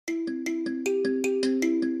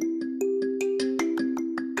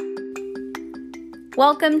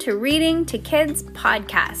Welcome to Reading to Kids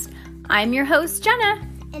podcast. I'm your host, Jenna.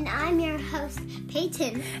 And I'm your host,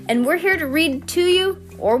 Peyton. And we're here to read to you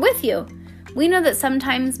or with you. We know that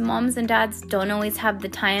sometimes moms and dads don't always have the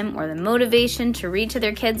time or the motivation to read to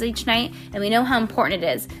their kids each night, and we know how important it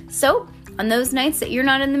is. So, on those nights that you're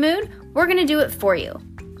not in the mood, we're going to do it for you.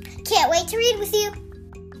 Can't wait to read with you.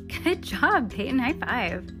 Good job, Peyton. High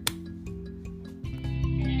five.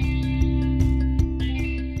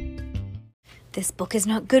 This Book Is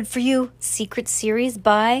Not Good For You, Secret Series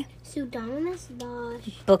by Pseudonymous Bosch.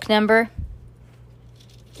 Book number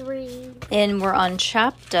 3. And we're on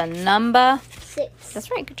chapter number 6. That's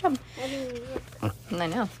right, good job. I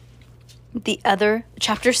know.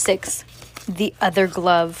 Chapter 6, The Other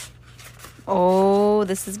Glove. Oh,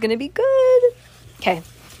 this is going to be good. Okay.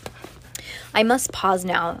 I must pause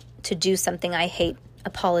now to do something I hate.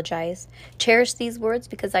 Apologize. Cherish these words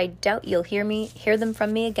because I doubt you'll hear them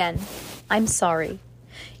from me again. I'm sorry.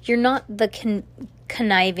 You're not the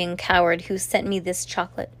conniving coward who sent me this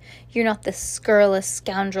chocolate. You're not the scurrilous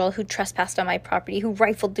scoundrel who trespassed on my property, who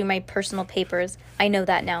rifled through my personal papers. I know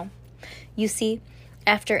that now. You see,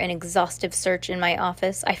 after an exhaustive search in my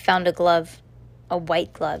office, I found a glove, a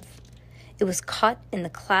white glove. It was caught in the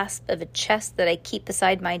clasp of a chest that I keep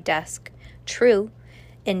beside my desk. True,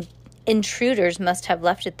 intruders must have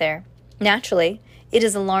left it there. Naturally, it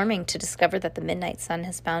is alarming to discover that the midnight sun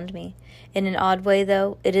has found me. In an odd way,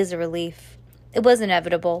 though, it is a relief. It was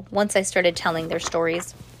inevitable once I started telling their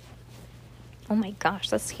stories. Oh my gosh,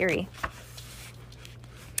 that's scary.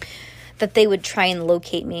 That they would try and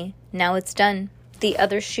locate me. Now it's done. The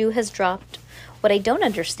other shoe has dropped. What I don't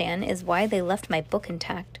understand is why they left my book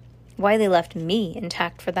intact. Why they left me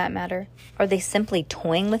intact, for that matter. Are they simply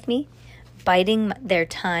toying with me? Biding their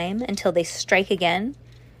time until they strike again?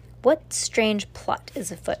 What strange plot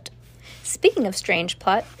is afoot? Speaking of strange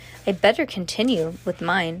plot, I better continue with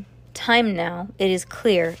mine. Time now, it is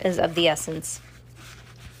clear, is of the essence.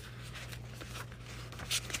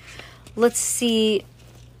 Let's see,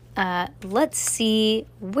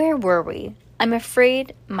 where were we? I'm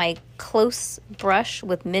afraid my close brush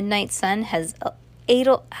with midnight sun has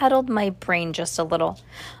addled my brain just a little.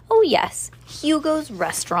 Oh yes, Hugo's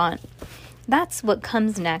restaurant. That's what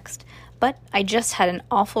comes next, but I just had an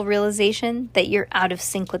awful realization that you're out of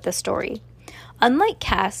sync with the story. Unlike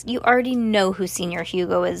Cass, you already know who Senior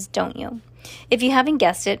Hugo is, don't you? If you haven't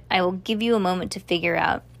guessed it, I will give you a moment to figure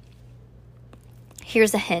out.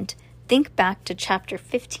 Here's a hint. Think back to chapter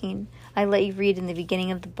 15 I let you read in the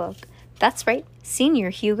beginning of the book. That's right, Senior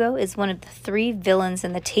Hugo is one of the 3 villains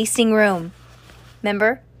in the tasting room.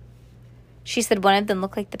 Remember? She said one of them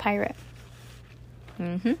looked like the pirate.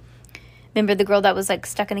 Remember the girl that was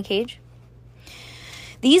stuck in a cage?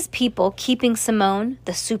 These people keeping Simone,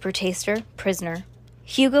 the super taster, prisoner.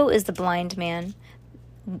 Hugo is the blind man,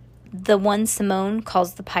 the one Simone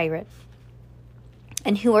calls the pirate.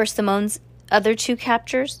 And who are Simone's other 2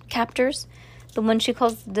 captors? The one she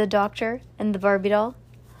calls the doctor and the Barbie doll?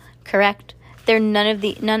 Correct. They're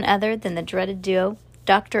none other than the dreaded duo,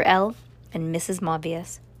 Dr. L and Mrs.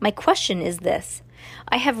 Mobius. My question is this.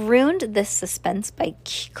 I have ruined this suspense by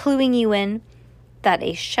cluing you in that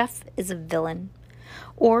a chef is a villain.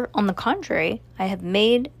 Or, on the contrary, I have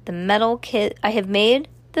made the medal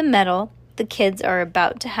the kids are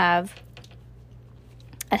about to have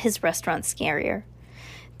at his restaurant scarier.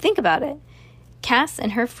 Think about it. Cass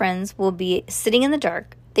and her friends will be sitting in the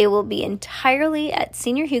dark. They will be entirely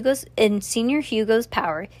in Senior Hugo's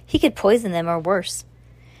power. He could poison them or worse.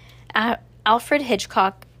 Alfred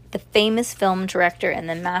Hitchcock, the famous film director and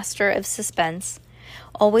the master of suspense,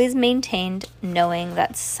 always maintained knowing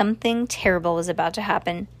that something terrible was about to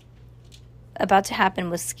happen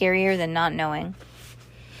was scarier than not knowing.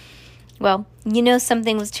 Well, you know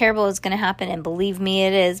something was terrible is going to happen, and believe me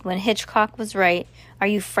it is, when Hitchcock was right. Are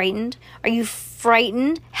you frightened? Are you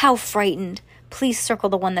frightened? How frightened? Please circle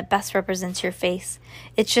the one that best represents your face.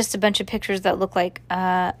 It's just a bunch of pictures that look like,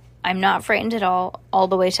 I'm not frightened at all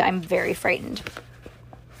the way to I'm very frightened.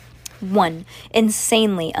 1,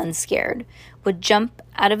 insanely unscared, would jump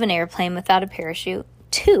out of an airplane without a parachute.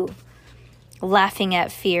 2, laughing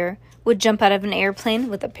at fear, would jump out of an airplane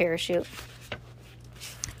with a parachute.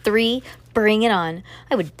 3, bring it on.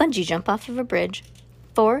 I would bungee jump off of a bridge.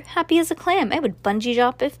 4, happy as a clam. I would bungee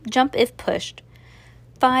jump if pushed.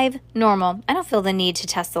 5, normal. I don't feel the need to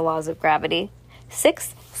test the laws of gravity.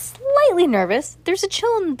 6, slightly nervous. There's a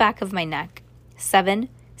chill in the back of my neck. 7,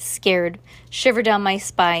 scared. Shiver down my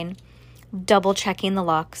spine. Double checking the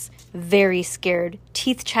locks. Very scared.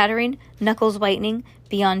 Teeth chattering. Knuckles whitening.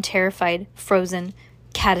 Beyond terrified. Frozen.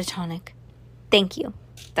 Catatonic. Thank you.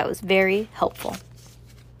 That was very helpful.